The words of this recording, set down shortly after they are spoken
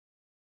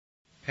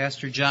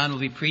Pastor John will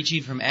be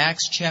preaching from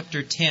Acts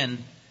chapter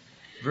 10,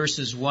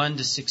 verses 1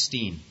 to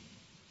 16.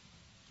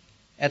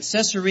 At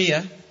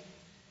Caesarea,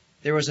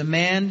 there was a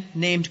man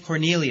named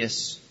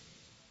Cornelius,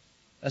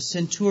 a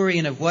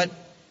centurion of what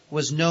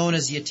was known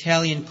as the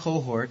Italian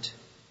cohort,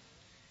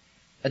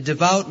 a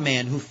devout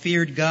man who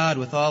feared God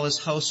with all his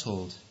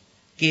household,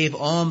 gave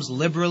alms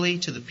liberally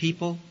to the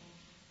people,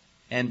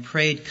 and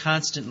prayed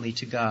constantly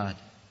to God.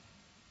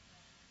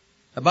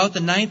 About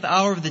the 9th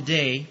hour of the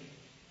day,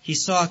 he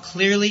saw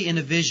clearly in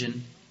a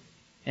vision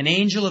an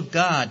angel of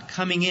God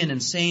coming in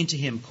and saying to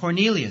him,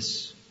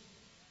 "Cornelius."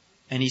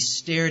 And he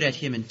stared at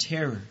him in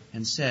terror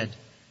and said,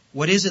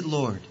 "What is it,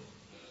 Lord?"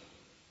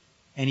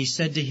 And he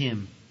said to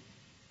him,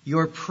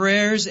 "Your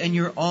prayers and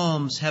your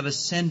alms have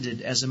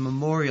ascended as a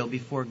memorial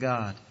before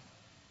God.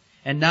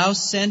 And now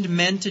send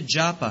men to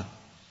Joppa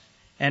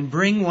and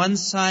bring one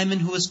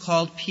Simon who is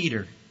called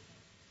Peter.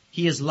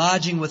 He is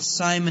lodging with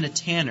Simon a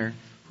tanner,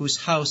 whose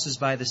house is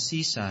by the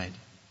seaside."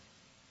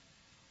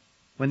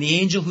 When the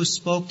angel who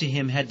spoke to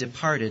him had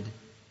departed,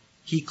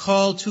 he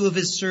called 2 of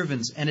his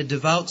servants and a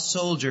devout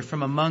soldier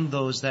from among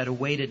those that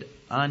awaited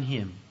on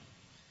him.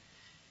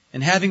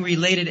 And having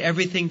related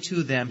everything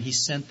to them, he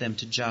sent them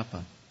to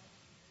Joppa.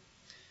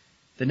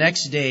 The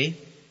next day,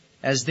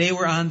 as they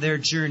were on their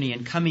journey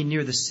and coming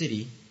near the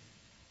city,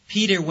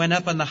 Peter went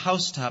up on the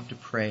housetop to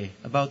pray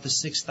about the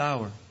 6th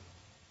hour.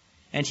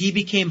 And he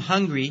became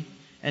hungry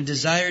and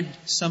desired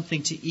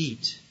something to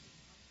eat.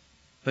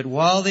 But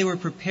while they were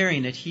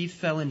preparing it, he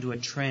fell into a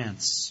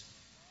trance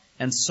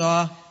and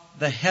saw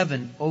the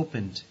heaven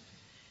opened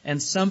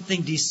and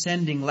something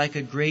descending like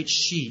a great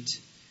sheet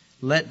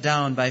let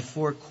down by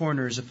 4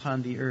 corners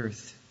upon the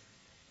earth.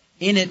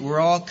 In it were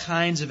all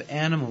kinds of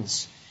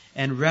animals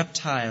and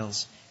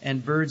reptiles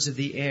and birds of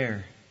the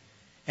air.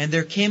 And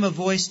there came a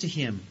voice to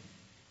him,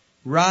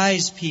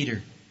 "Rise,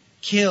 Peter,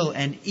 kill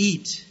and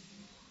eat."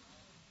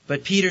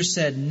 But Peter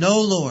said,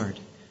 "No, Lord,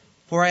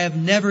 for I have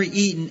never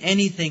eaten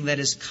anything that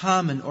is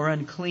common or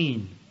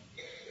unclean."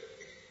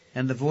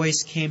 And the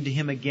voice came to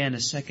him again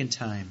a second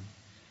time,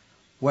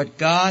 "What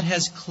God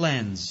has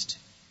cleansed,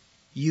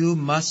 you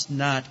must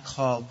not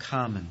call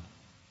common."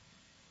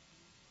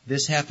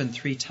 This happened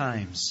 3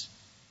 times,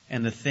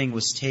 and the thing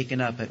was taken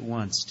up at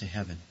once to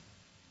heaven.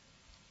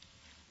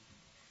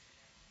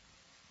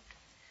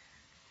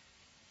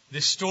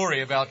 This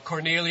story about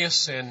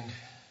Cornelius and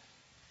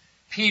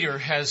Peter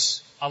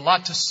has a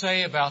lot to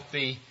say about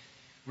the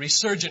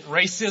resurgent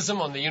racism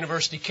on the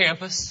university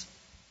campus.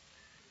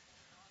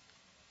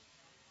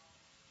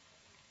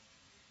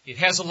 It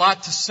has a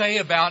lot to say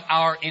about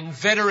our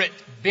inveterate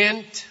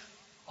bent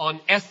on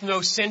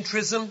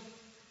ethnocentrism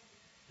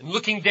and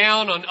looking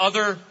down on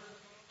other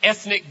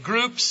ethnic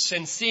groups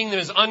and seeing them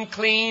as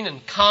unclean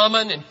and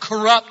common and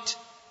corrupt.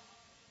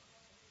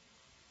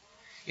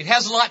 It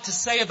has a lot to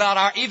say about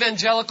our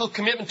evangelical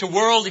commitment to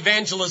world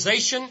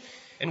evangelization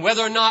and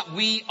whether or not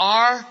we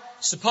are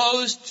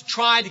supposed to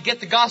try to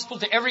get the gospel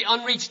to every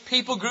unreached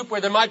people group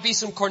where there might be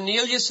some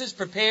Corneliuses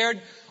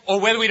prepared, or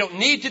whether we don't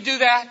need to do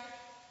that.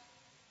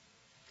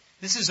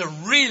 This is a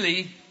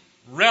really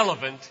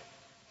relevant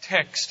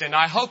text, and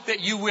I hope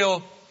that you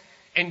will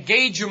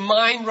engage your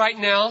mind right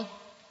now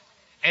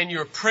and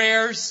your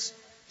prayers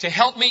to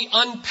help me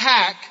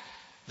unpack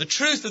the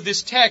truth of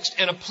this text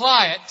and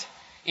apply it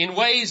in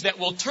ways that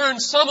will turn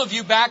some of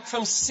you back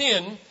from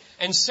sin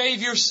and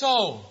save your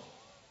soul.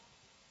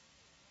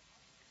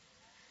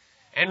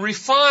 And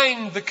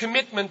refine the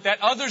commitment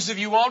that others of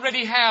you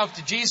already have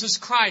to Jesus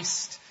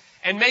Christ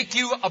and make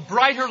you a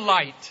brighter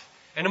light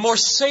and a more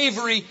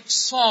savory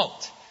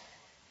salt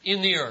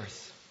in the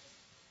earth.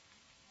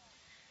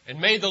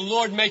 And may the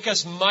Lord make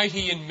us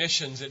mighty in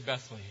missions at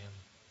Bethlehem.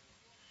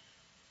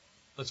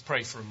 Let's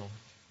pray for a moment.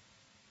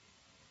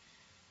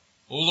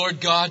 O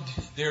Lord God,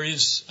 there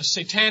is a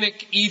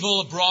satanic evil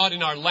abroad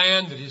in our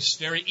land that is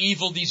very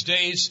evil these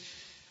days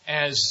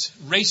as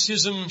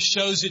racism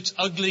shows its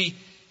ugly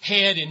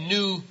head in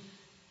new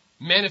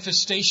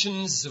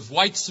manifestations of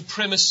white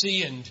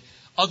supremacy and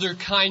other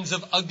kinds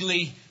of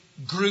ugly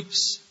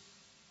groups.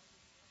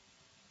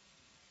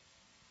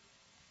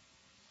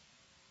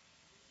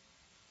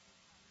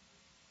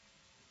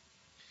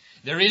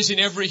 There is in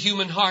every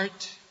human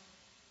heart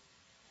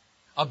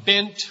a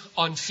bent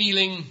on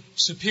feeling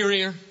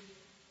superior,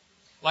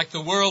 like the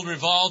world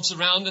revolves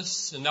around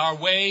us and our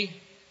way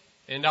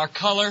and our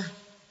color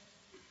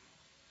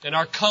and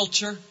our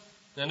culture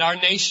and our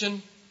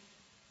nation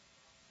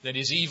that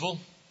is evil.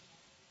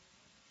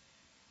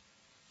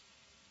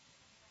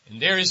 And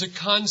there is a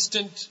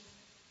constant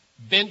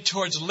bent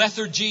towards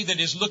lethargy that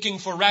is looking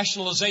for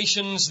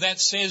rationalizations that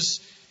says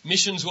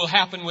missions will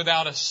happen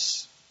without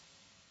us.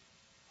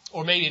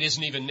 Or maybe it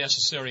isn't even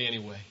necessary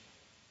anyway.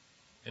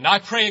 And I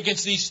pray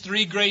against these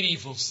 3 great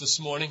evils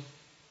this morning.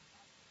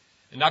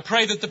 And I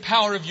pray that the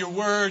power of your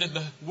word and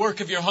the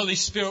work of your Holy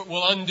Spirit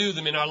will undo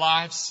them in our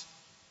lives.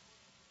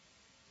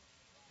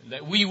 And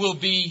that we will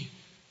be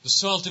the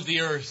salt of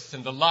the earth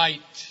and the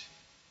light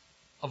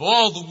of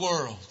all the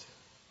world,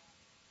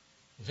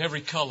 of every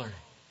color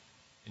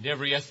and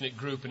every ethnic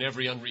group and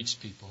every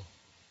unreached people.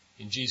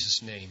 In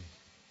Jesus' name,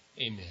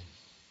 amen.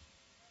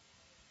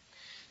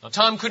 Now,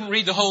 Tom couldn't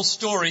read the whole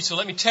story, so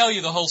let me tell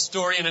you the whole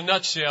story in a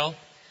nutshell.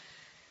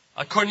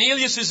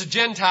 Cornelius is a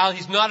Gentile.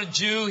 He's not a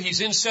Jew.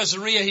 He's in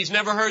Caesarea. He's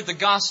never heard the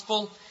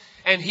gospel.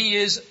 And he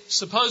is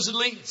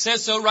supposedly, it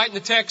says so right in the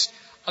text,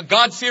 a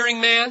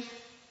God-fearing man,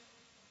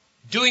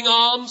 doing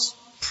alms,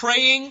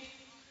 praying.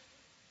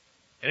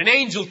 And an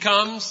angel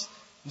comes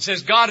and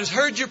says, God has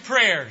heard your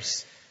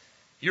prayers.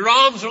 Your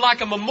alms are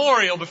like a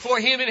memorial before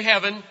Him in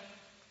heaven.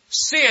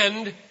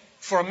 Send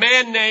for a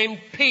man named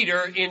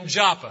Peter in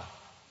Joppa.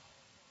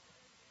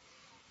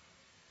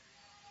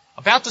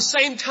 About the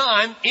same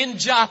time, in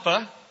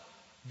Joppa,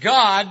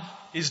 God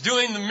is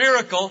doing the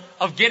miracle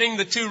of getting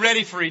the two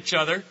ready for each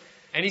other.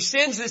 And He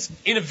sends this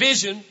in a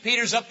vision.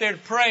 Peter's up there to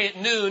pray at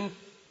noon.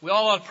 We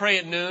all ought to pray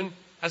at noon.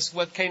 That's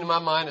what came to my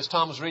mind as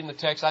Tom was reading the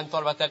text. I hadn't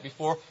thought about that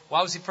before.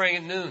 Why was he praying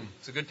at noon?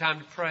 It's a good time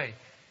to pray.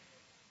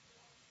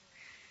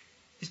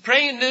 He's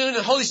praying at noon.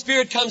 The Holy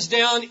Spirit comes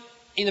down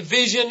in a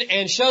vision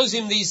and shows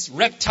him these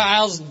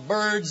reptiles and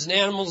birds and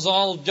animals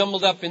all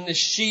jumbled up in this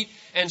sheet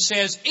and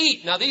says,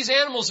 eat. Now these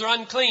animals are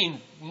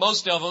unclean,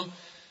 most of them,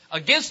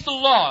 against the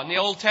law in the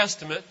Old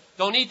Testament.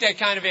 Don't eat that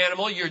kind of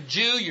animal. You're a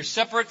Jew. You're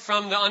separate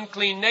from the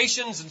unclean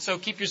nations. And so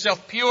keep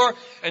yourself pure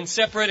and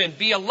separate and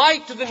be a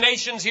light to the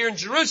nations here in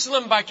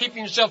Jerusalem by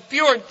keeping yourself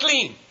pure and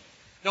clean.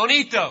 Don't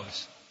eat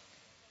those.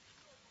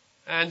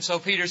 And so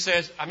Peter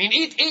says,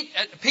 eat.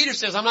 Peter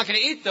says, I'm not going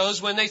to eat those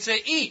when they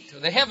say eat.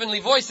 The heavenly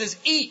voice says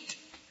eat.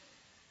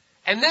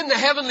 And then the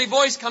heavenly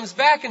voice comes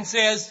back and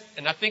says,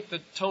 and I think the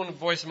tone of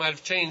voice might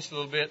have changed a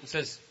little bit, and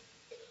says,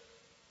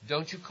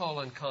 don't you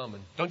call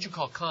common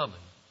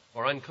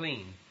or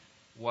unclean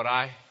what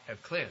I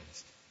have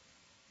cleansed.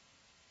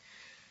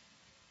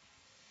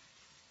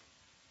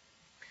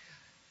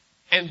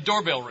 And the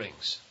doorbell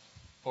rings,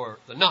 or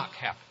the knock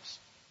happens.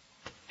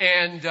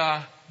 And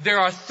there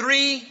are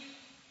 3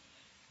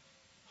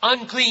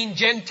 unclean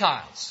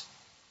Gentiles.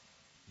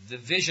 The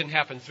vision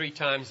happened 3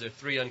 times. There are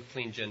 3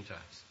 unclean Gentiles.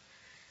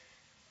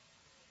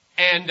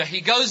 And he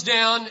goes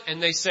down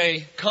and they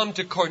say, come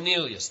to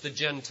Cornelius, the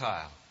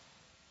Gentile.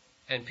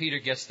 And Peter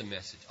gets the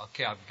message.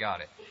 Okay, I've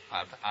got it.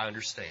 I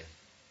understand.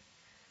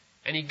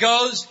 And he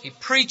goes, he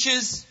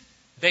preaches,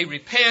 they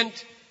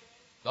repent,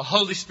 the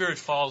Holy Spirit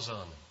falls on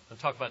them. I'll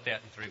talk about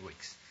that in 3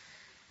 weeks.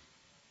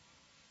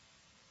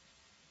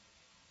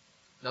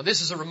 Now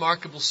this is a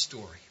remarkable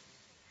story.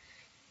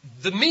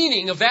 The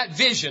meaning of that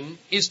vision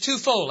is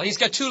twofold. He's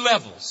got 2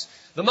 levels.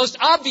 The most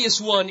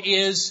obvious one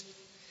is,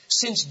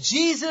 since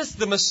Jesus,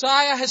 the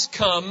Messiah, has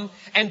come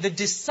and the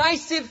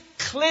decisive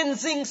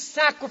cleansing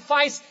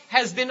sacrifice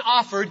has been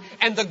offered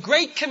and the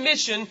Great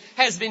Commission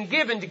has been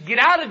given to get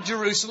out of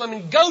Jerusalem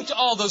and go to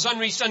all those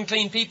unreached,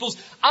 unclean peoples,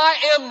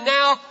 I am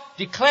now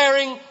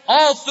declaring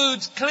all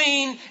foods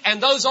clean and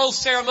those old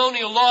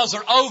ceremonial laws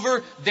are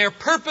over. Their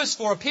purpose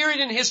for a period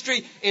in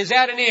history is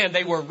at an end.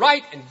 They were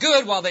right and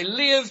good while they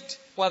lived,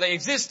 while they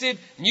existed,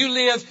 and you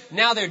lived.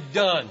 Now they're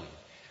done.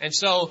 And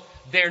so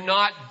they're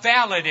not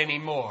valid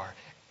anymore.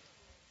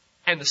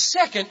 And the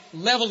second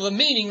level of the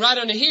meaning right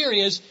under here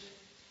is,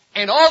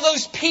 and all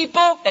those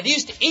people that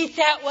used to eat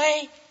that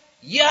way,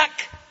 yuck,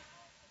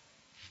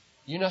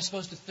 you're not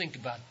supposed to think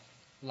about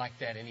it like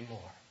that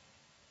anymore.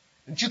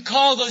 Don't you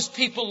call those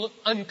people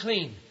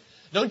unclean.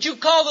 Don't you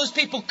call those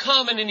people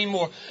common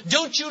anymore.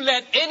 Don't you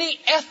let any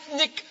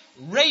ethnic,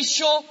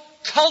 racial,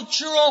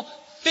 cultural,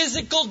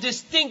 physical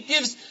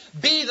distinctives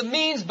be the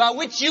means by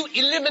which you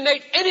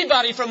eliminate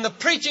anybody from the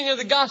preaching of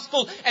the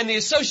gospel and the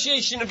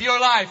association of your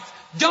life.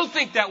 Don't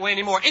think that way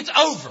anymore. It's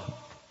over.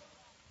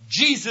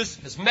 Jesus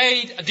has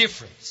made a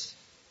difference.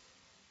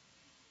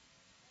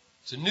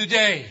 It's a new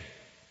day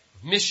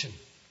of mission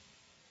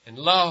and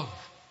love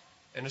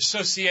and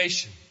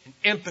association and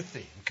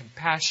empathy and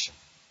compassion.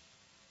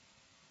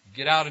 You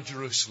get out of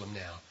Jerusalem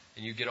now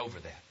and you get over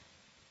that.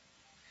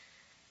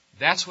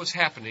 That's what's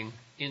happening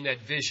in that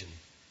vision,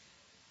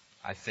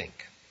 I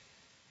think.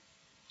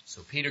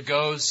 So Peter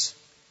goes,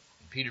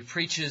 and Peter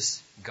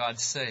preaches, God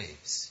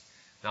saves.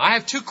 Now I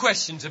have 2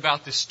 questions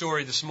about this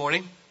story this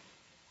morning.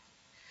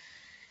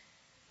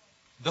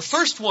 The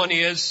first one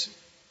is,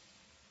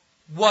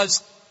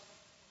 was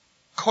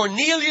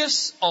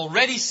Cornelius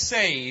already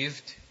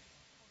saved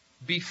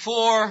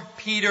before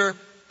Peter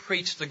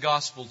preached the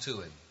gospel to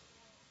him?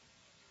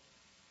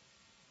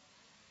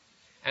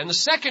 And the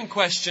second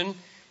question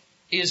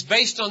is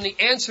based on the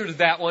answer to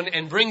that one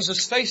and brings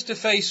us face to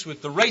face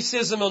with the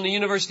racism on the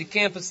university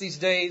campus these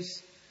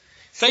days,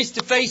 face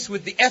to face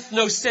with the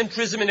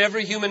ethnocentrism in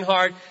every human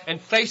heart, and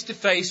face to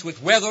face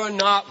with whether or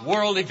not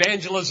world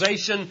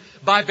evangelization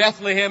by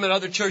Bethlehem and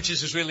other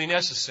churches is really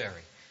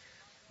necessary.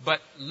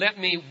 But let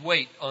me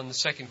wait on the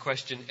second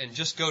question and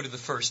just go to the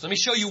first. Let me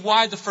show you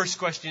why the first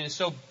question is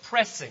so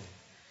pressing.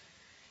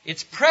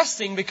 It's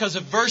pressing because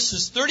of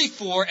verses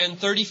 34 and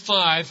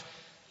 35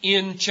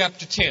 in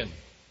chapter 10.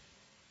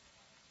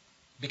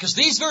 Because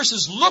these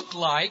verses look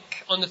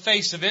like, on the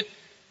face of it,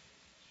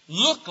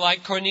 look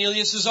like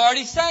Cornelius is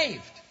already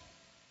saved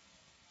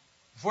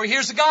before he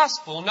hears the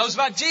gospel and knows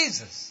about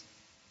Jesus.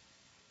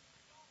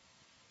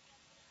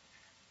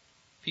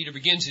 Peter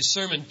begins his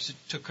sermon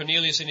to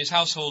Cornelius and his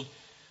household.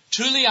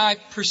 Truly I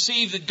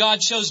perceive that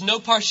God shows no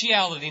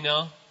partiality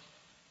now,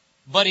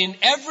 but in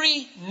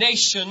every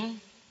nation,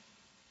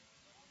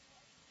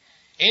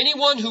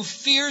 anyone who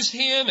fears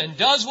Him and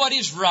does what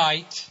is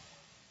right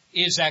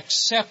is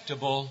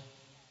acceptable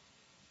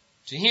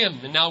to Him.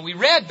 And now we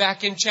read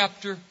back in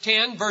chapter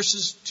 10,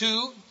 verses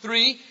 2,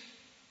 3,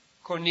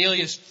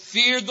 Cornelius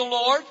feared the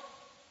Lord.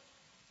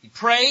 He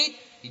prayed.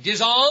 He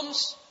did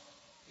alms.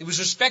 He was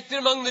respected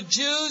among the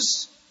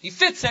Jews. He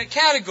fits that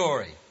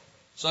category.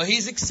 So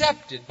he's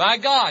accepted by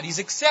God. He's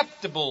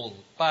acceptable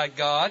by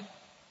God.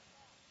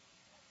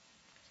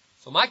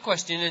 So my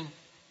question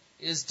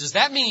is, does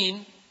that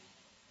mean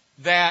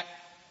that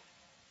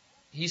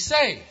he's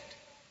saved?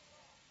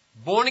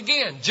 Born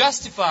again,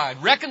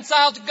 justified,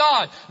 reconciled to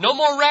God, no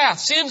more wrath,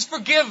 sins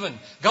forgiven,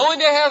 going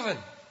to heaven.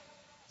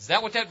 Is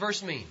that what that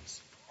verse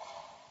means?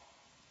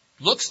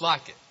 Looks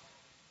like it.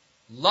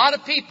 A lot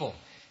of people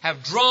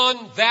have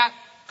drawn that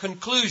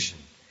conclusion.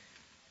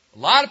 A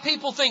lot of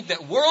people think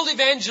that world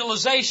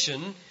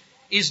evangelization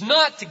is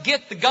not to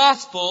get the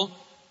gospel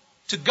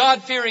to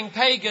God-fearing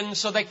pagans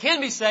so they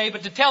can be saved,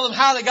 but to tell them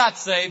how they got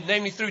saved,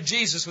 namely through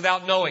Jesus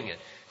without knowing it.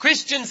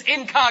 Christians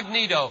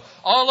incognito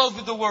all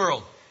over the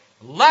world.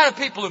 A lot of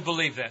people who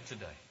believe that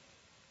today.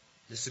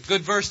 This is a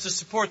good verse to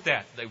support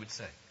that, they would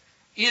say.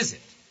 Is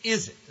it?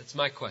 Is it? That's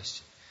my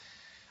question.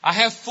 I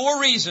have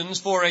 4 reasons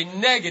for a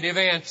negative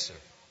answer.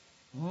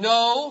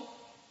 No,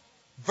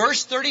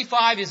 verse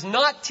 35 is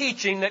not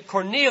teaching that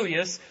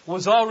Cornelius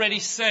was already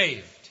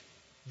saved,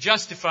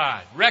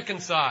 justified,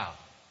 reconciled,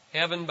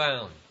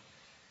 heaven-bound.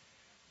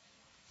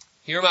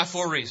 Here are my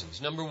 4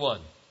 reasons. Number 1,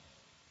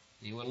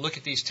 you want to look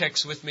at these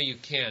texts with me, you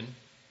can.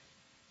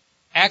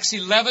 Acts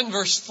 11,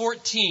 verse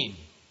 14.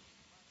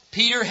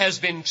 Peter has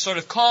been sort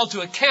of called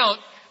to account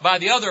by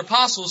the other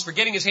apostles for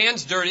getting his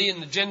hands dirty in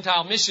the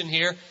Gentile mission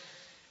here.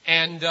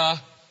 And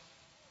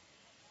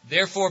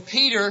therefore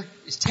Peter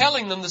is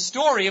telling them the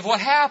story of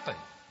what happened.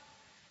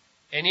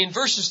 And in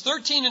verses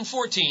 13 and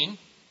 14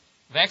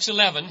 of Acts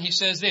 11, he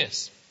says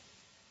this.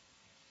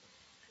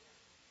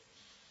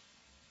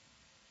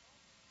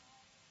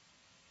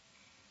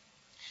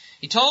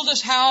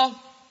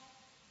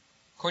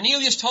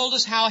 Cornelius told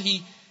us how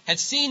he had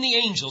seen the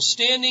angel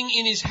standing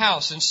in his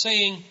house and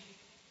saying,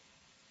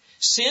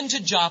 "Send to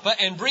Joppa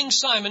and bring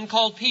Simon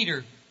called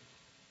Peter."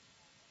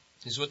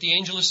 This is what the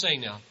angel is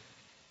saying now.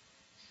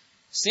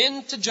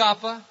 Send to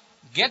Joppa,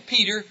 get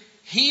Peter.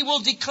 He will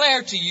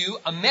declare to you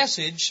a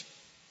message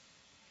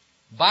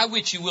by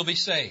which you will be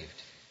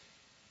saved,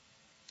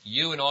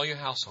 you and all your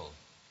household.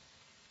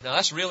 Now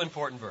that's a real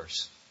important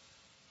verse.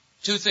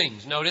 2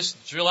 things. Notice,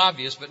 it's real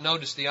obvious, but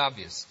notice the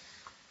obvious.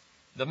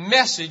 The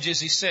message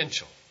is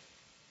essential.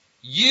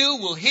 You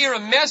will hear a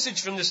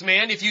message from this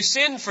man if you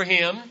send for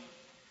him,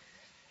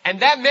 and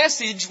that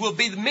message will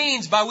be the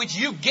means by which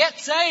you get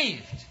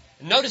saved.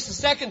 And notice the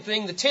second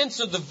thing, the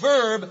tense of the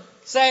verb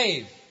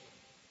save.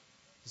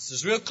 This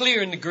is real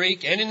clear in the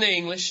Greek and in the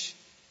English.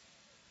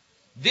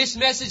 This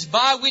message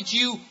by which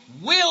you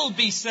will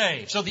be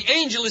saved. So the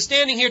angel is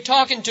standing here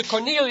talking to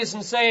Cornelius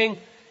and saying,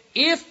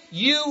 if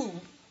you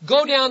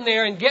go down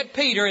there and get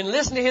Peter and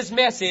listen to his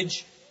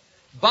message,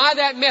 by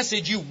that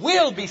message you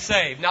will be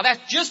saved. Now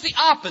that's just the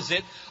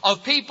opposite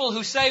of people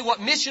who say what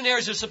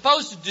missionaries are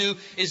supposed to do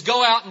is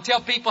go out and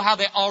tell people how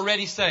they're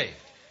already saved.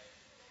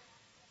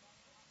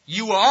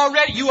 You are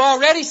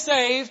already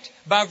saved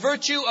by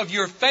virtue of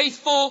your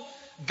faithful,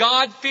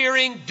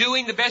 God-fearing,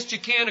 doing the best you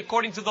can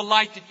according to the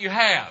light that you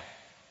have.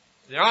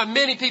 There aren't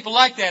many people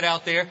like that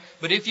out there,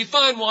 but if you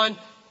find one,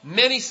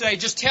 many say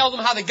just tell them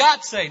how they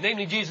got saved.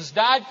 Namely, Jesus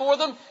died for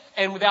them,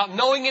 and without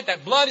knowing it,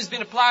 that blood has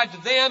been applied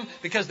to them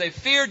because they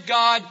feared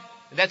God.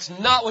 That's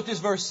not what this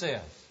verse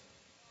says.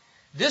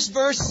 This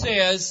verse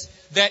says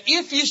that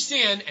if you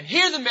sin and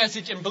hear the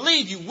message and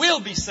believe, you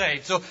will be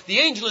saved. So the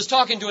angel is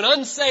talking to an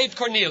unsaved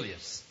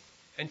Cornelius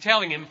and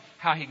telling him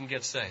how he can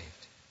get saved.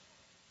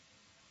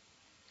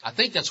 I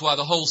think that's why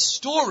the whole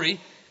story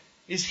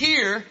is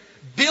here,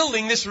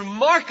 building this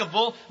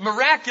remarkable,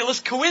 miraculous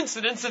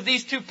coincidence of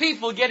these 2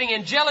 people getting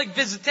angelic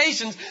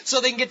visitations so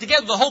they can get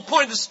together. The whole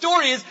point of the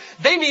story is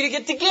they need to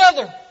get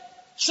together.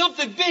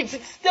 Something big's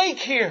at stake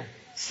here.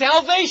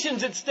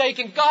 Salvation's at stake,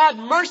 and God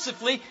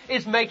mercifully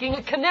is making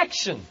a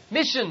connection.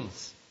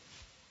 Missions.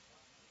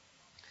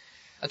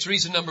 That's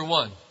reason number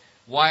 1.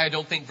 Why I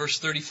don't think verse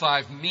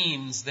 35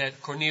 means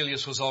that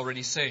Cornelius was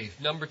already saved.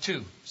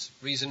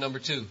 Reason number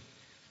 2.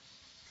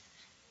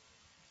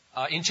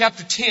 In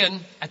chapter 10,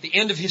 at the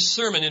end of his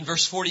sermon in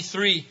verse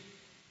 43,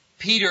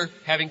 Peter,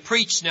 having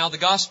preached now the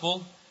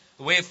gospel,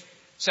 the way of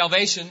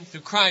salvation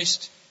through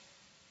Christ,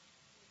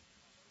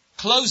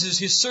 closes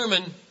his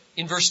sermon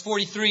in verse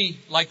 43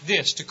 like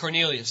this to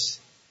Cornelius.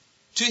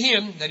 To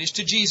him, that is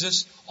to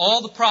Jesus,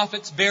 all the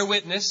prophets bear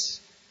witness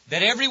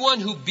that everyone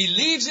who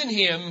believes in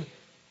him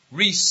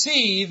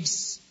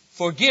receives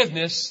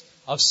forgiveness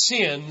of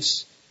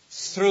sins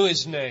through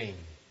his name.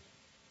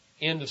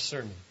 End of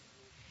sermon.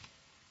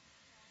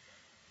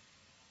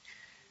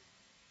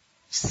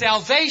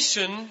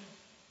 Salvation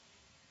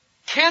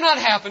cannot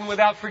happen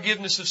without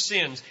forgiveness of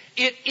sins.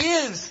 It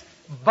is,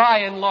 by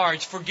and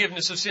large,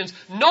 forgiveness of sins.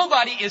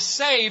 Nobody is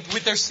saved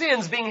with their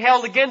sins being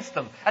held against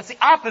them. That's the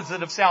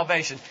opposite of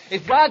salvation.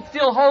 If God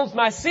still holds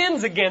my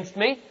sins against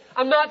me,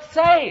 I'm not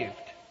saved.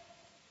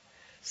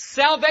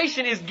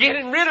 Salvation is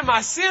getting rid of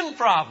my sin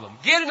problem,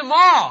 getting them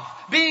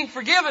off, being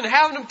forgiven,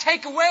 having them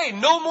take away,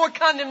 no more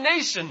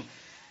condemnation.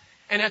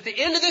 And at the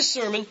end of this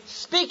sermon,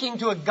 speaking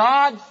to a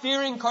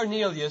God-fearing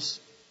Cornelius,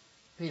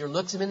 Peter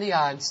looks him in the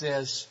eye and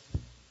says,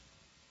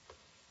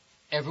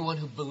 everyone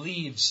who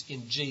believes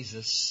in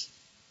Jesus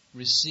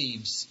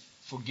receives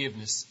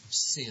forgiveness of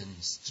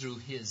sins through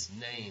His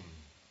name.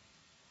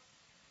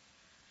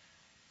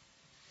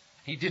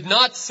 He did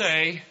not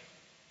say,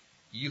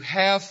 you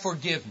have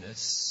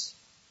forgiveness,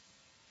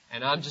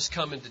 and I'm just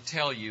coming to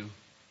tell you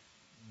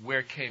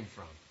where it came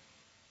from.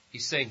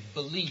 He's saying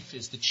belief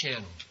is the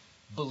channel.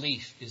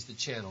 Belief is the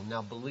channel.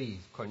 Now believe,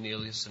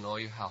 Cornelius and all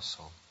your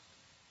household.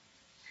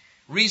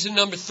 Reason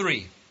number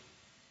 3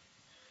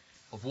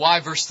 of why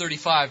verse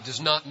 35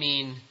 does not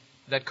mean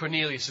that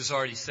Cornelius is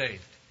already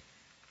saved.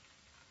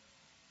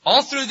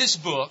 All through this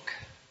book,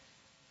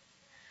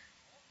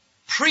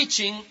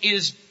 preaching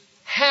is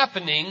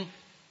happening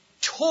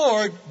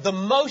toward the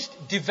most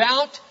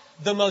devout,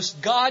 the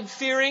most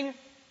God-fearing,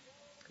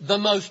 the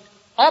most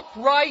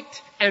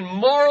upright and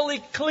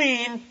morally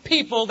clean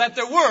people that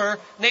there were,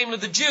 namely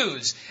the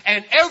Jews.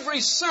 And every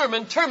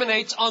sermon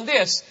terminates on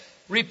this: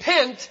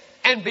 repent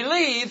and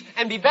believe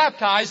and be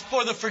baptized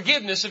for the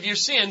forgiveness of your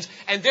sins.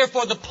 And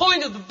therefore the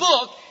point of the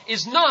book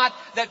is not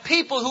that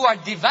people who are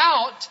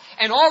devout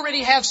and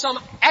already have some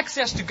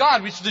access to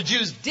God, which the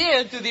Jews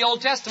did through the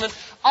Old Testament,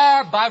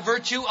 are by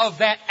virtue of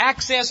that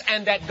access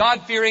and that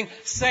God-fearing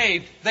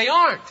saved. They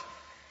aren't.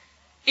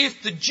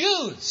 If the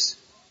Jews,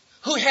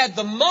 who had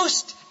the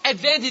most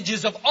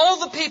advantages of all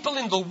the people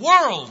in the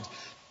world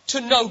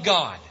to know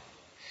God,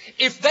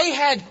 if they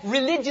had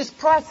religious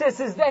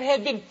processes that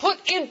had been put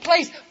in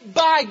place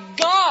by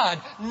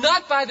God,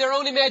 not by their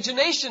own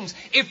imaginations,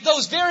 if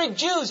those very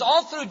Jews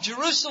all through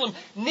Jerusalem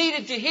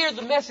needed to hear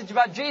the message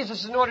about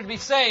Jesus in order to be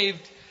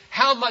saved,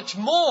 how much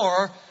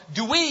more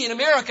do we in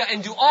America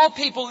and do all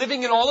people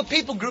living in all the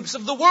people groups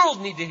of the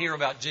world need to hear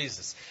about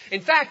Jesus?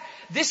 In fact,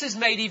 this is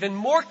made even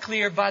more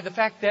clear by the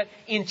fact that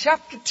in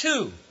chapter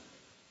 2,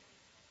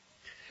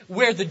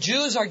 where the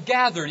Jews are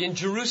gathered in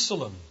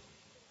Jerusalem,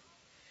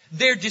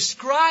 they're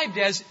described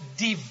as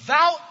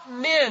devout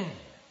men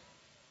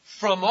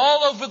from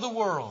all over the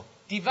world.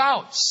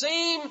 Devout.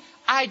 Same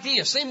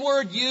idea, same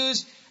word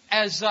used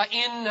as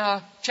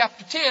in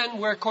chapter 10,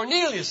 where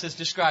Cornelius is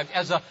described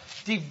as a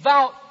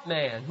devout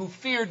man who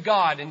feared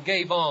God and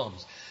gave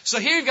alms. So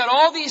here you've got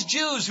all these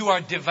Jews who are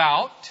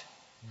devout,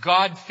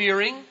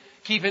 God-fearing,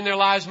 keeping their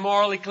lives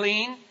morally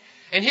clean.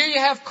 And here you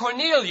have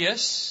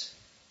Cornelius,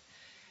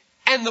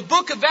 and the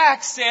book of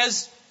Acts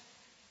says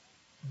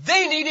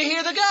they need to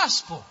hear the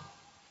gospel.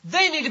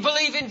 They need to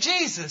believe in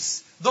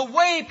Jesus, the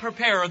way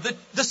preparer,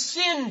 the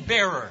sin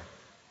bearer.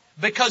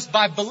 Because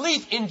by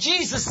belief in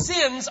Jesus,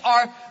 sins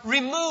are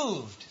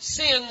removed.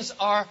 Sins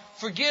are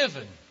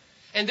forgiven.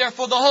 And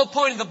therefore the whole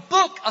point of the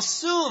book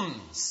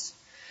assumes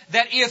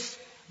that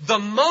if the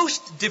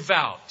most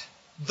devout,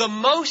 the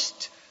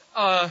most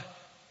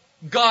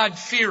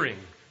God-fearing,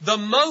 the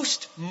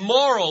most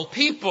moral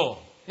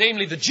people,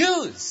 namely the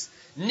Jews,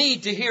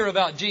 need to hear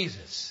about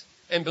Jesus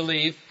and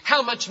believe,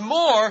 how much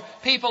more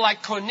people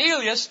like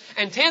Cornelius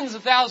and tens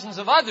of thousands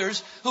of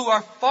others who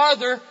are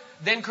farther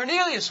than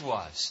Cornelius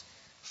was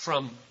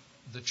from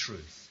the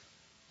truth.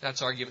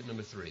 That's argument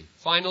number 3.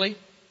 Finally,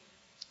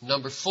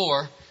 number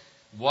 4,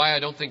 why I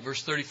don't think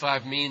verse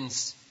 35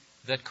 means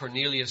that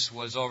Cornelius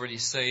was already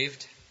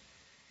saved,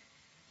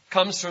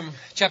 comes from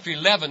chapter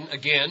 11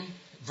 again,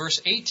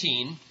 verse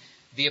 18.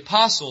 The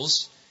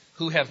apostles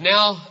who have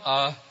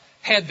now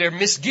had their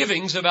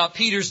misgivings about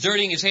Peter's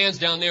dirtying his hands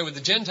down there with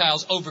the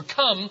Gentiles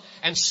overcome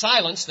and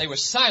silenced. They were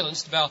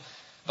silenced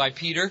by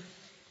Peter.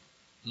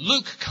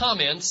 Luke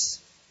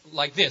comments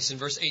like this in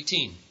verse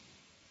 18.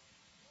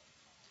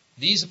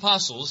 These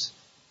apostles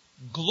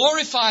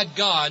glorified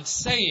God,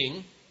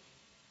 saying,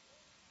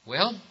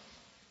 well,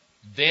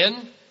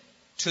 then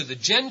to the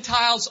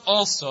Gentiles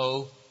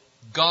also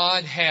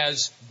God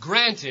has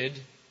granted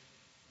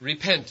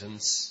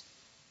repentance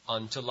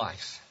unto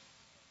life.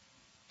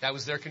 That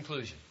was their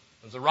conclusion.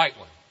 It was the right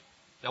one.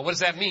 Now what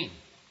does that mean?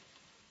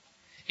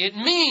 It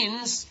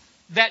means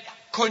that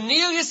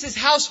Cornelius'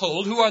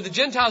 household, who are the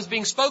Gentiles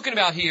being spoken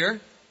about here,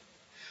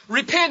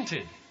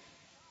 repented.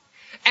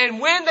 And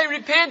when they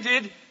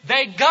repented,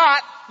 they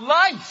got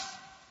life.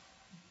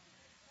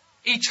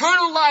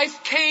 Eternal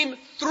life came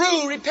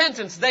through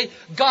repentance.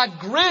 God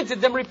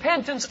granted them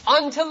repentance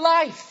unto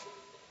life.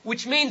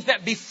 Which means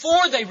that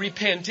before they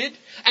repented,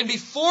 and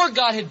before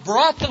God had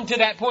brought them to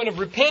that point of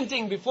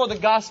repenting before the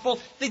gospel,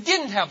 they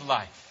didn't have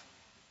life.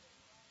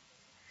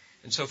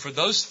 And so for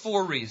those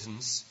 4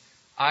 reasons,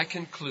 I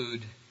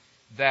conclude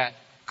that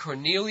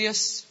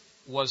Cornelius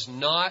was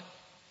not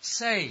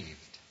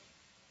saved,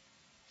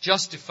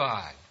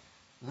 justified,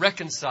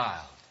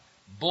 reconciled,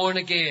 born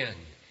again,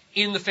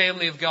 in the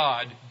family of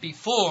God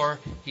before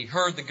he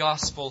heard the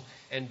gospel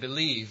and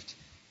believed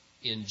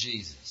in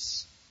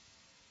Jesus.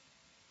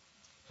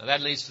 Now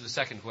that leads to the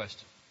second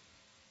question.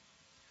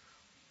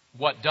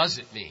 What does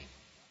it mean?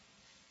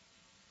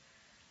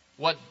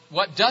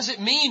 What does it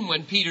mean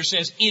when Peter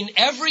says, in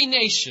every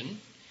nation,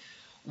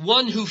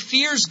 one who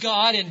fears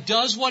God and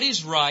does what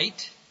is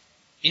right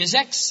is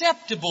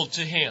acceptable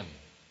to him?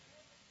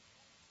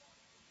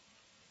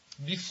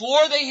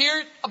 Before they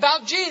hear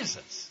about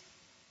Jesus.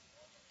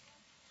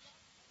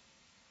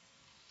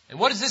 And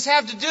what does this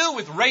have to do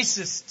with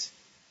racist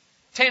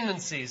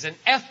tendencies and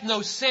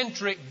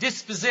ethnocentric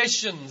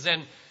dispositions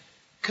and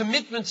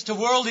commitments to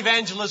world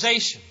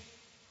evangelization?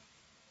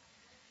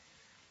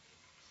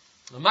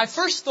 My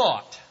first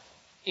thought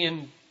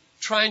in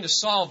trying to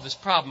solve this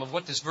problem of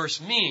what this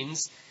verse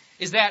means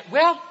is that,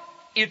 well,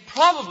 it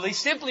probably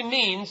simply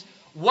means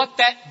what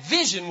that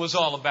vision was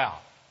all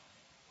about.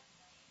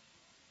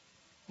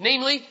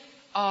 Namely,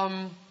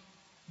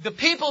 the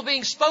people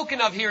being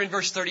spoken of here in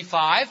verse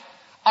 35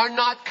 are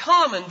not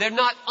common. They're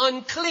not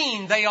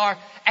unclean. They are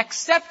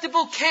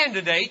acceptable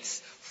candidates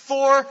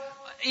for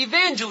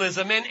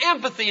evangelism and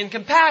empathy and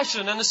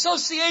compassion and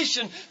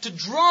association to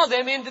draw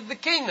them into the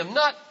kingdom.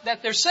 Not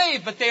that they're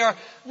saved, but they are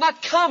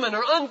not common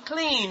or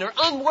unclean or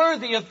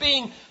unworthy of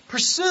being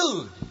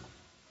pursued.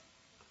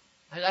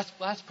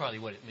 That's probably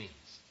what it means.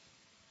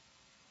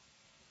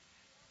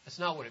 That's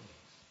not what it means.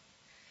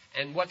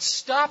 And what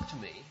stopped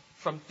me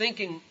from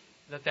thinking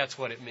that that's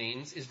what it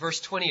means is verse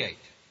 28.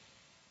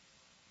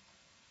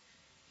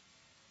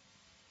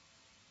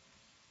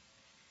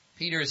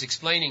 Peter is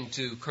explaining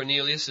to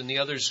Cornelius and the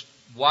others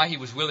why he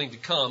was willing to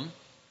come.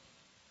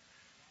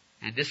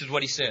 And this is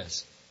what he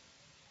says.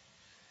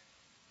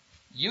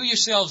 You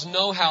yourselves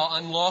know how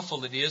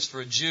unlawful it is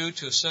for a Jew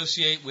to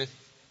associate with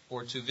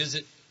or to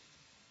visit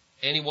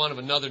anyone of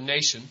another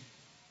nation.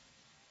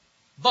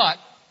 But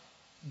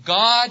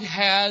God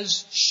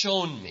has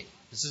shown me,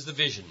 this is the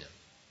vision now.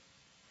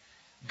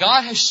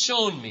 God has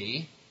shown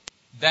me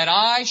that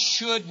I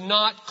should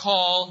not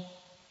call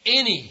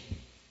any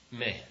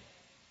man,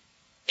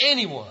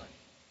 anyone,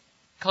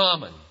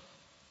 common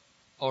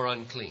or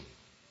unclean.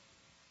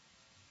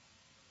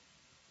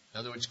 In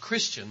other words,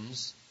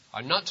 Christians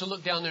are not to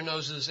look down their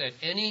noses at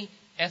any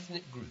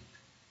ethnic group,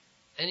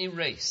 any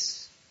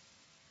race,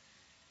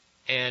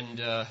 and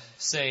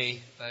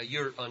say,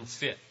 you're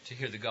unfit to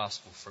hear the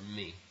gospel from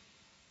me.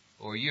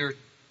 Or you're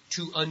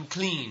too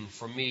unclean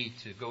for me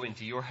to go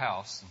into your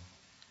house and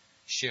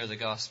share the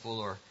gospel.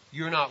 Or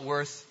you're not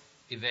worth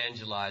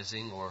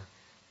evangelizing. Or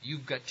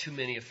you've got too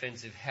many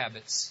offensive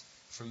habits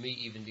for me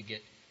even to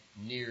get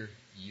near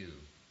you.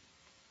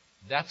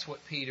 That's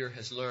what Peter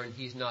has learned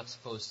he's not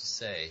supposed to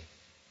say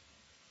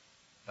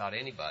about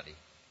anybody.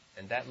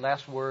 And that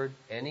last word,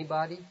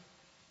 anybody,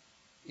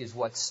 is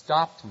what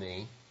stopped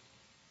me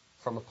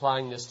from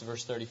applying this to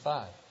verse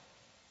 35.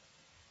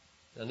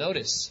 Now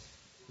notice,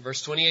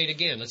 verse 28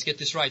 again. Let's get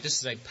this right. This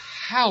is a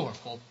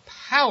powerful,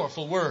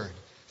 powerful word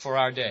for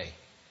our day.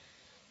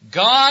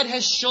 God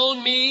has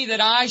shown me that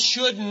I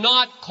should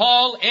not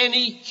call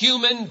any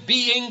human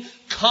being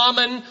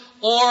common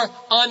or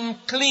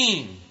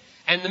unclean.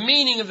 And the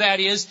meaning of that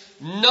is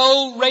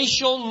no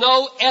racial,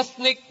 no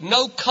ethnic,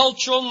 no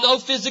cultural, no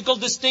physical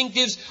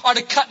distinctives are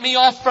to cut me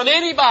off from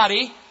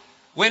anybody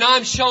when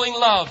I'm showing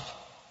love.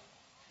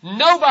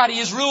 Nobody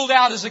is ruled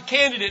out as a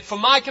candidate for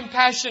my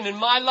compassion and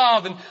my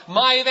love and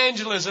my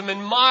evangelism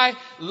and my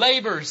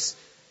labors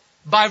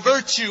by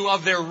virtue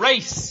of their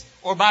race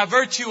or by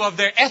virtue of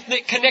their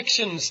ethnic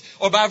connections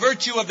or by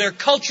virtue of their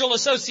cultural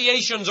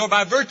associations or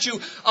by virtue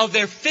of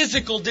their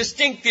physical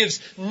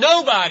distinctives.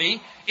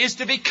 Nobody is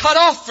to be cut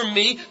off from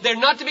me. They're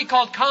not to be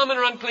called common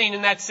or unclean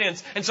in that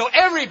sense. And so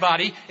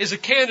everybody is a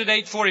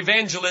candidate for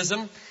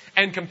evangelism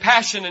and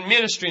compassion and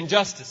ministry and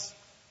justice.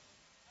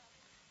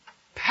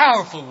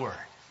 Powerful word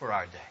for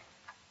our day.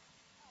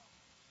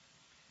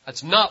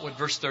 That's not what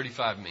verse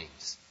 35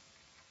 means.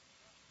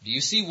 Do you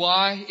see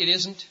why it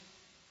isn't?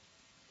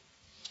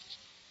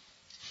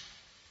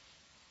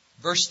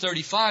 Verse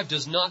 35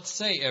 does not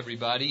say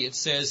everybody. It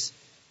says,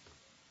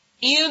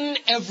 in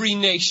every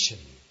nation.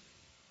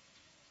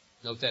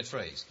 Note that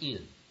phrase, in.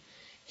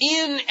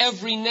 In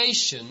every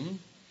nation,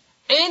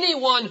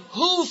 anyone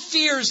who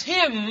fears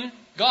Him,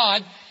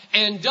 God,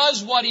 and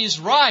does what is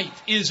right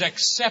is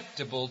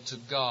acceptable to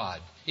God.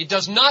 It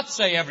does not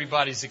say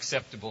everybody's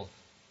acceptable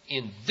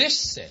in this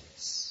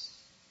sense.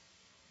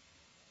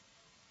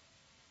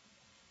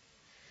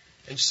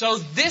 And so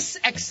this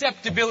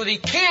acceptability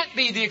can't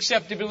be the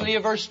acceptability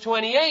of verse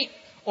 28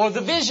 or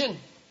the vision.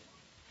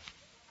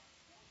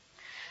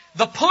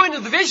 The point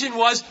of the vision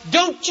was,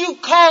 don't you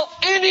call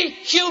any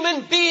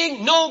human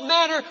being, no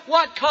matter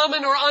what,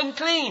 common or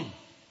unclean.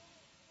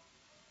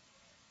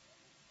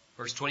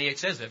 Verse 28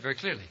 says that very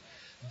clearly.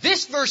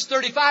 This verse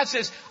 35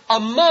 says,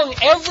 among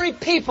every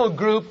people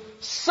group,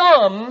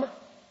 some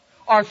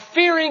are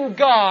fearing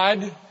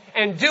God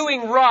and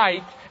doing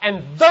right,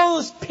 and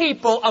those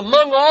people,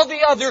 among all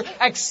the other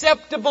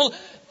acceptable,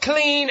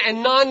 clean,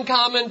 and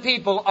non-common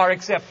people, are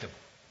acceptable.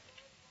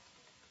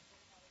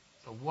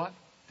 So what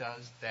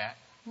does that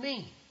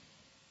mean?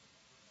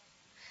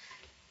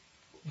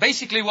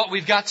 Basically what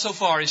we've got so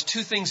far is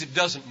two things it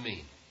doesn't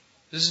mean.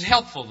 This is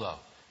helpful though.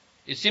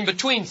 It's in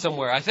between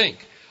somewhere, I think.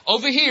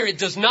 Over here, it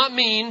does not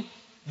mean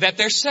that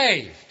they're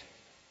saved.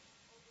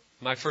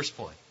 My first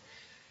point.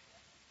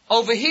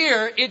 Over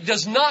here, it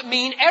does not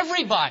mean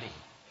everybody.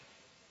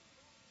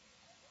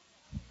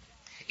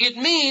 It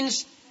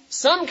means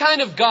some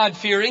kind of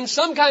God-fearing,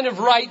 some kind of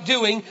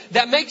right-doing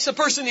that makes a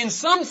person in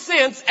some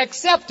sense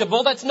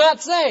acceptable that's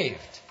not saved.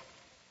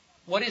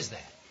 What is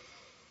that?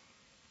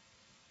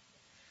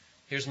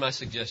 Here's my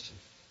suggestion.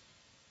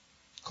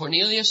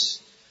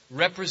 Cornelius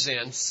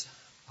represents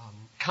a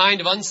kind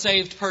of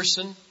unsaved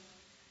person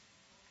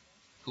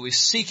who is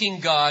seeking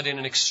God in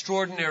an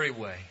extraordinary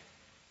way.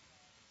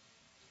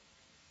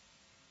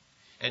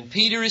 And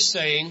Peter is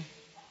saying,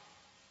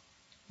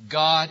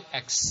 God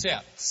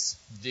accepts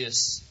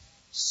this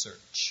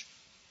search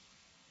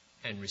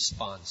and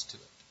responds to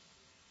it.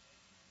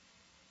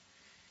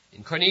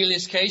 In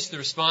Cornelius' case, the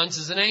response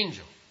is an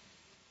angel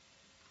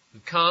who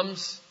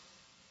comes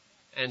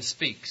and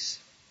speaks.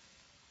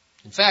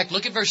 In fact,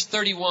 look at verse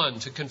 31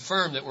 to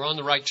confirm that we're on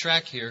the right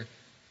track here.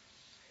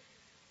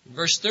 In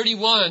verse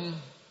 31,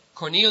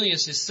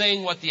 Cornelius is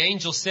saying what the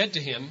angel said to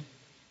him.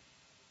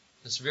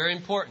 That's very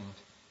important.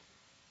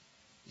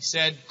 He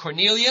said,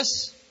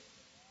 Cornelius,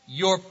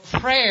 your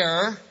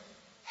prayer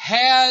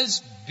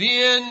has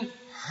been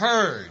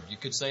heard. You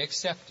could say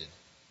accepted.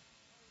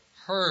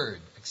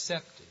 Heard,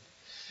 accepted.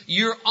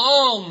 Your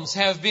alms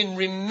have been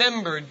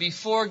remembered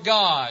before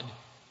God.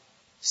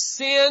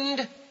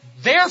 Send,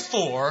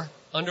 therefore,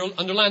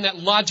 underline that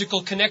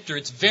logical connector.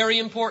 It's very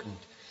important.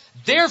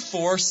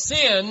 Therefore,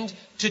 send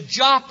to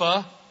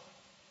Joppa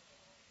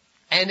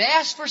and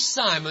ask for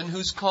Simon,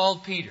 who's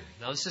called Peter.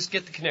 Now let's just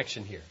get the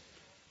connection here.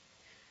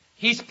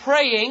 He's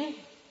praying.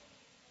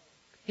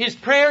 His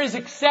prayer is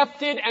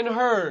accepted and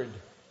heard.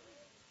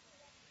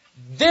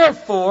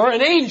 Therefore,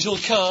 an angel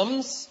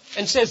comes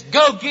and says,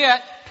 go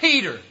get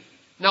Peter.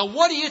 Now,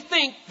 what do you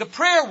think the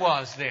prayer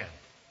was then?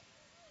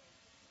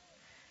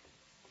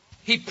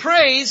 He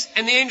prays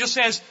and the angel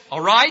says,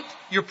 all right,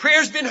 your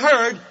prayer's been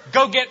heard.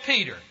 Go get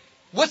Peter.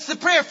 What's the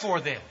prayer for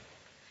then?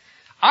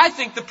 I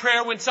think the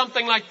prayer went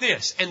something like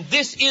this. And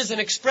this is an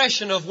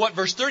expression of what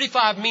verse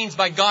 35 means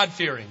by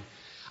God-fearing.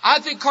 I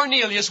think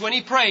Cornelius, when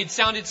he prayed,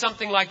 sounded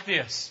something like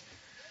this.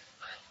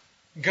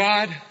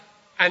 God,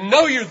 I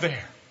know you're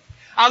there.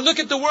 I look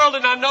at the world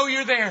and I know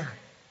you're there.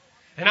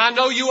 And I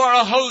know you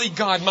are a holy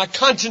God. My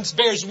conscience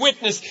bears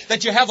witness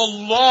that you have a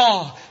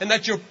law and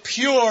that you're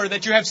pure,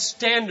 that you have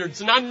standards.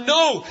 And I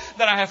know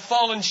that I have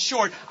fallen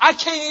short. I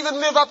can't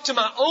even live up to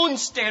my own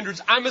standards.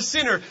 I'm a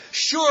sinner.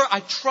 Sure, I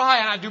try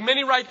and I do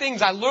many right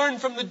things. I learn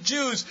from the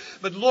Jews.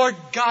 But Lord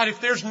God, if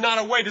there's not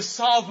a way to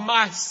solve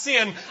my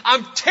sin,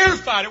 I'm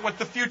terrified at what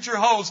the future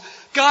holds.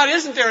 God,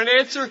 isn't there an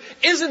answer?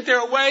 Isn't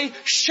there a way?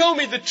 Show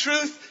me the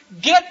truth.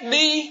 Get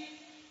me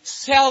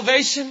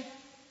salvation.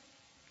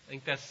 I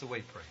think that's the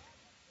way pray.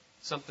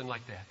 Something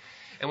like that.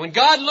 And when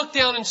God looked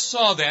down and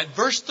saw that,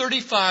 verse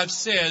 35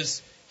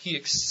 says He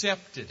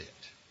accepted it.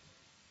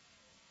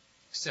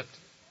 Accepted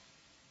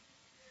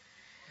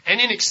it.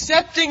 And in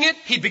accepting it,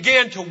 He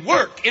began to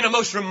work in a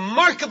most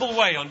remarkable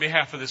way on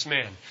behalf of this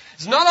man.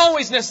 It's not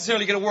always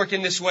necessarily going to work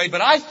in this way,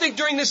 but I think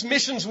during this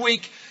missions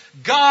week,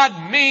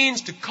 God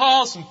means to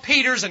call some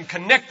Peters and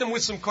connect them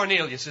with some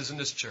Corneliuses in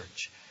this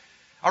church.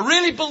 I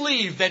really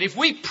believe that if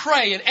we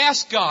pray and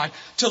ask God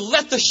to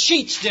let the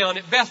sheets down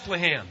at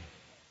Bethlehem,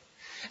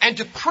 and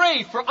to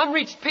pray for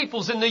unreached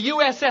peoples in the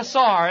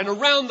USSR and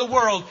around the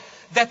world,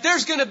 that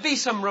there's going to be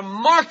some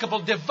remarkable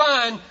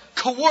divine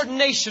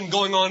coordination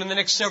going on in the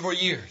next several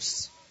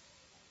years.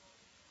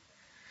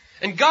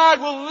 And God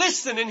will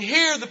listen and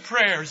hear the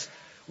prayers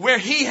where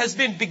He has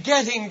been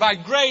begetting by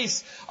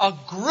grace a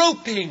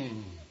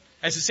groping,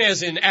 as it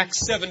says in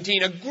Acts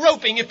 17, a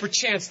groping if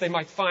perchance they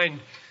might find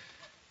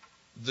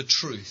the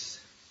truth.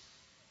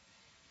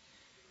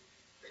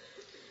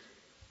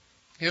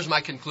 Here's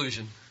my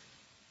conclusion.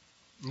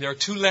 There are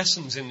two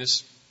lessons in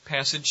this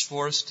passage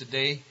for us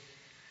today.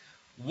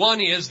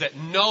 One is that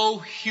no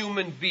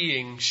human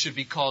being should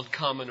be called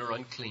common or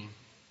unclean.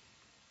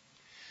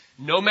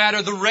 No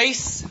matter the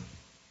race,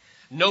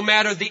 no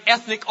matter the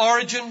ethnic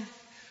origin,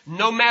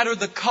 no matter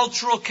the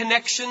cultural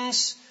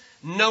connections,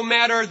 no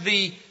matter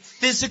the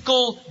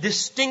physical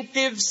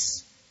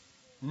distinctives,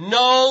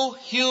 no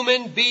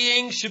human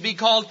being should be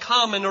called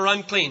common or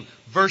unclean.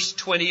 Verse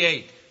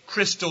 28,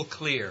 crystal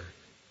clear.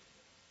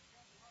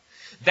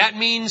 That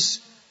means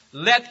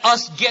let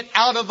us get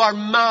out of our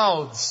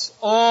mouths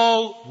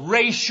all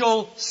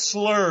racial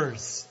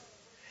slurs.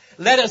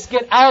 Let us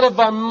get out of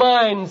our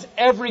minds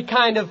every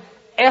kind of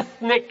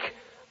ethnic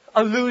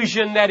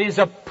allusion that is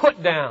a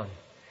put down.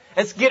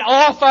 Let's get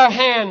off our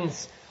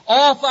hands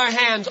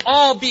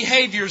all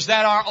behaviors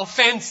that are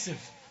offensive.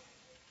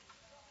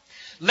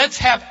 Let's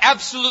have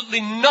absolutely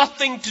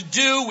nothing to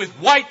do with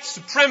white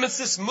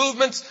supremacist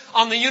movements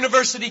on the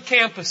university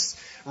campus.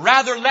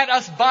 Rather, let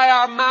us by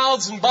our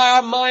mouths and by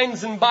our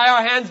minds and by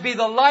our hands be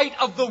the light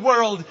of the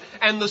world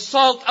and the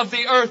salt of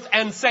the earth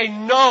and say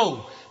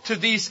no to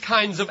these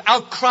kinds of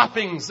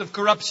outcroppings of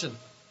corruption.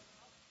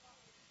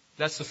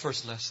 That's the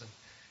first lesson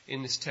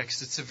in this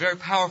text. It's a very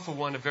powerful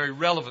one, a very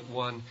relevant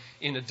one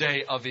in a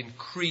day of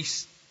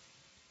increased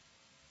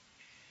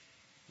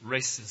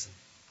racism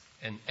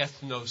and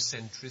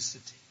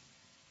ethnocentricity.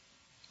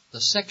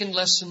 The second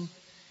lesson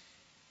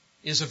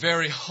is a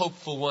very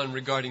hopeful one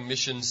regarding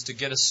missions to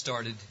get us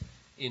started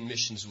in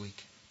Missions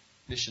Week,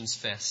 Missions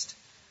Fest.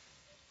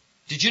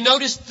 Did you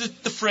notice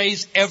the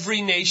phrase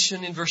every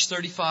nation in verse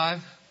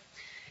 35?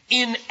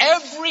 In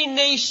every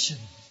nation,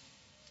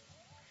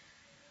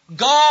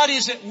 God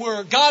is at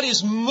work. God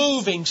is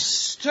moving,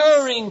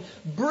 stirring,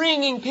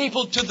 bringing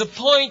people to the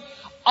point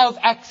of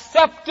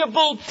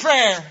acceptable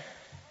prayer.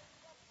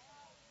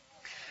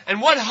 And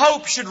what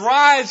hope should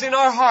rise in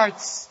our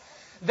hearts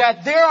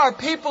that there are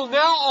people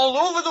now all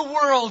over the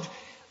world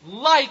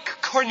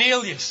like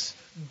Cornelius,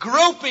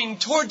 groping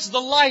towards the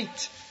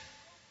light.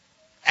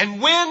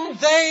 And when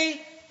they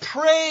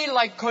pray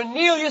like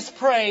Cornelius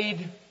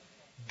prayed,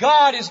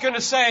 God is going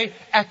to say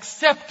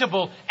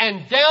acceptable.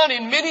 And down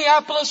in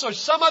Minneapolis or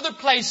some other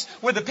place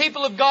where the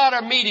people of God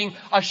are meeting,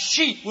 a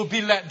sheet will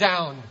be let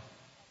down.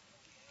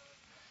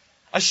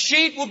 A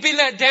sheet will be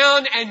let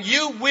down and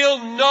you will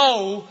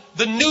know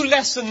the new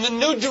lesson, the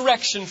new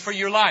direction for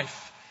your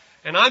life.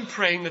 And I'm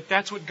praying that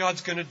that's what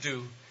God's going to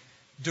do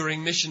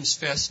during Missions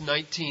Fest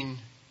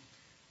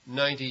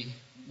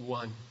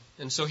 1991.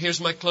 And so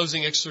here's my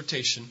closing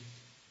exhortation.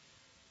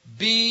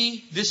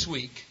 Be this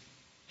week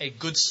a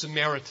good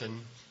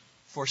Samaritan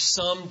for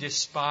some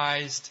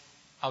despised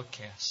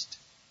outcast.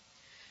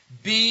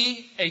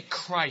 Be a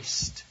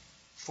Christ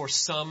for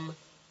some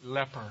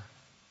leper.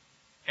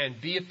 And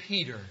be a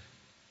Peter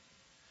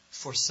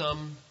for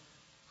some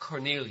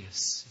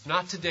Cornelius. If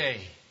not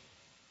today,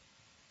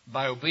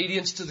 by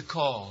obedience to the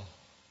call,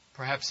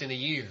 perhaps in a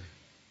year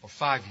or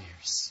 5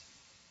 years.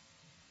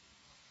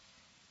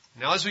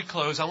 Now as we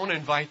close, I want to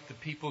invite the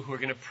people who are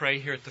going to pray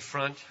here at the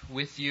front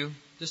with you.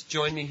 Just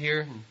join me here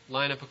and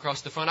line up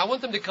across the front. I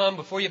want them to come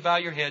before you bow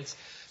your heads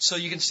so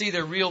you can see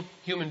they're real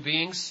human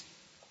beings.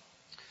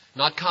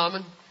 Not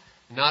common,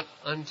 not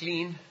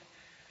unclean.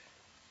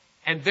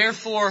 And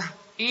therefore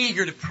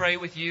eager to pray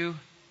with you.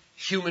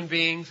 Human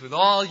beings with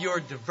all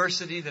your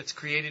diversity that's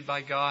created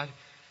by God.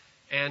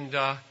 And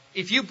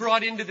if you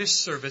brought into this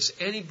service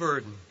any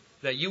burden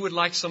that you would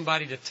like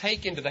somebody to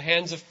take into the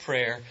hands of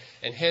prayer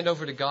and hand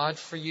over to God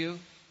for you,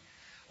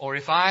 or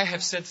if I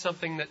have said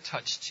something that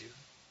touched you,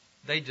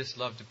 they'd just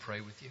love to pray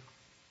with you.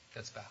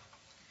 Let's bow.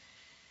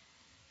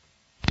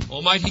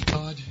 Almighty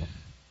God,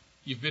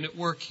 you've been at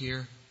work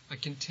here. I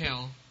can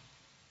tell.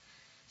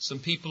 Some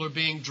people are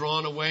being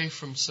drawn away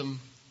from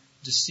some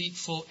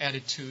deceitful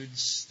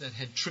attitudes that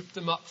had tripped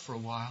them up for a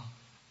while.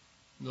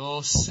 Oh,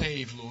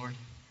 save, Lord.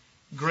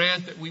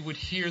 Grant that we would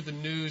hear the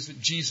news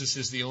that Jesus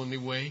is the only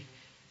way.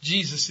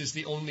 Jesus is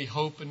the only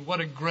hope. And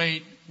what a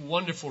great,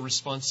 wonderful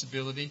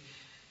responsibility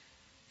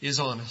is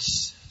on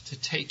us to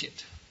take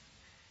it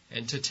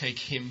and to take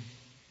Him.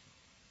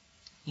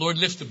 Lord,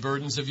 lift the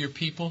burdens of your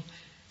people.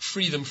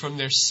 Free them from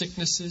their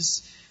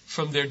sicknesses,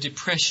 from their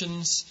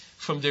depressions,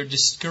 from their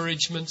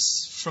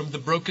discouragements, from the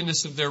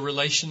brokenness of their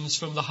relations,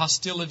 from the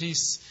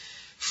hostilities,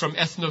 from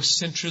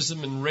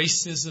ethnocentrism and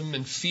racism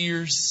and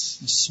fears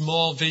and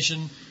small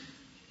vision.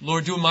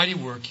 Lord, do a mighty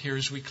work here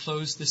as we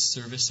close this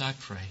service, I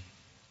pray.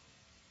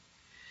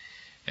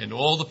 And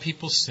all the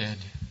people said,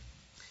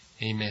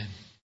 Amen.